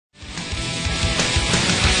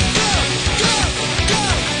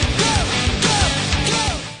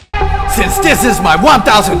Since this is my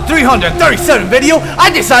 1337 video,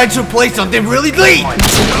 I decided to play something really lean.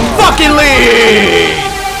 Fucking lean!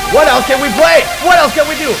 What else can we play? What else can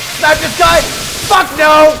we do? Snipe this guy? Fuck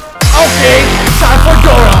no! Okay, time for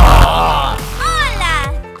Dora!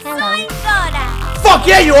 Hola, soy Dora. Fuck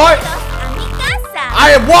yeah, you are! A mi casa.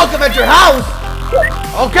 I am welcome at your house!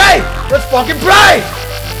 Okay, let's fucking play!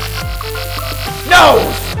 No!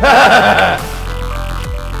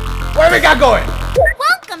 Where we got going?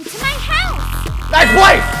 Welcome to my house. Nice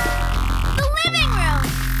place! The living room.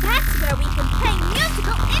 That's where we can play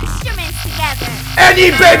musical instruments together.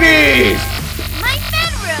 Any babies! My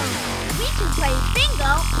bedroom. We can play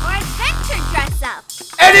bingo or adventure dress up.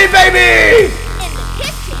 Any babies! In the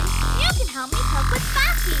kitchen, you can help me cook with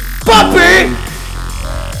Papi. Puppy!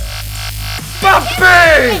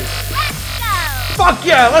 Puppy! Let's go. Fuck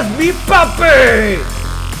yeah, let's meet Puppy!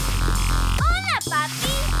 Hola,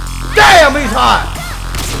 Papi. Damn, he's hot!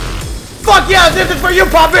 Fuck yeah, this is for you,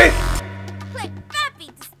 Puppy! Click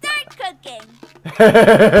Papi to start cooking.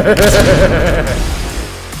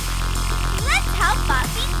 Let's help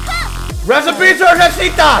Papi cook. Recipes or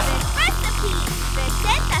recetas? Recipes.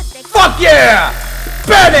 Recetas de Fuck yeah!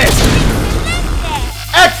 Spanish! Excelente.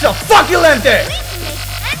 Exa-fucking-lente! We can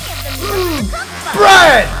make any of the meals in the cookbook.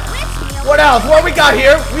 Bread! Which meal What else? What we got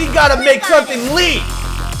here? We gotta make something lean.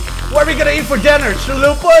 What are we gonna eat for dinner?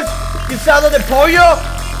 Chalupas? Guisado de pollo?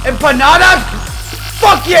 Empanadas?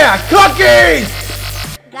 Fuck yeah! Cookies!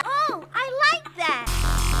 Oh, I like that.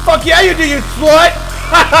 Fuck yeah, you do, you slut!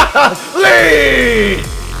 Lean!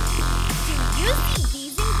 Do you see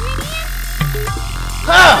these ingredients?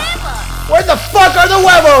 Huh? Huevos. Where the fuck are the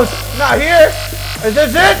huevos? Not here. Is this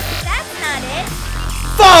it? That's not it.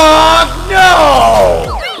 Fuck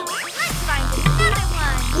no! Great. Let's find another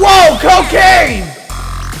one. Whoa, cocaine!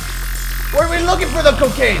 Where are we looking for the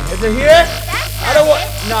cocaine? Is it here? That's I don't want.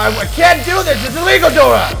 No, I can't do this. It's illegal,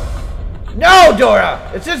 Dora. No, Dora.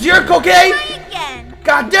 Is this your cocaine? Try again.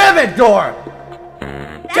 God damn it, Dora.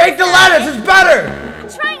 That's Take the not lettuce. it. It's better.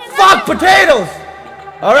 Try another Fuck one. potatoes.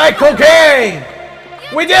 All right, cocaine.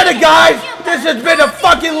 We did it, guys. This has been a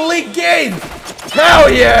fucking league game. Hell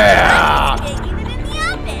yeah. Baking it in the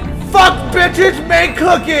oven. Fuck bitches, make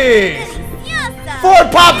cookies. Delicioso. For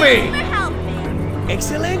Poppy. Thanks for helping.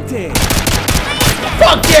 Excelente. Play again.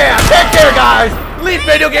 Fuck yeah. Take care, guys. Lead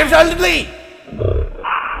video games are elite.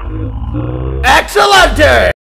 Excelente.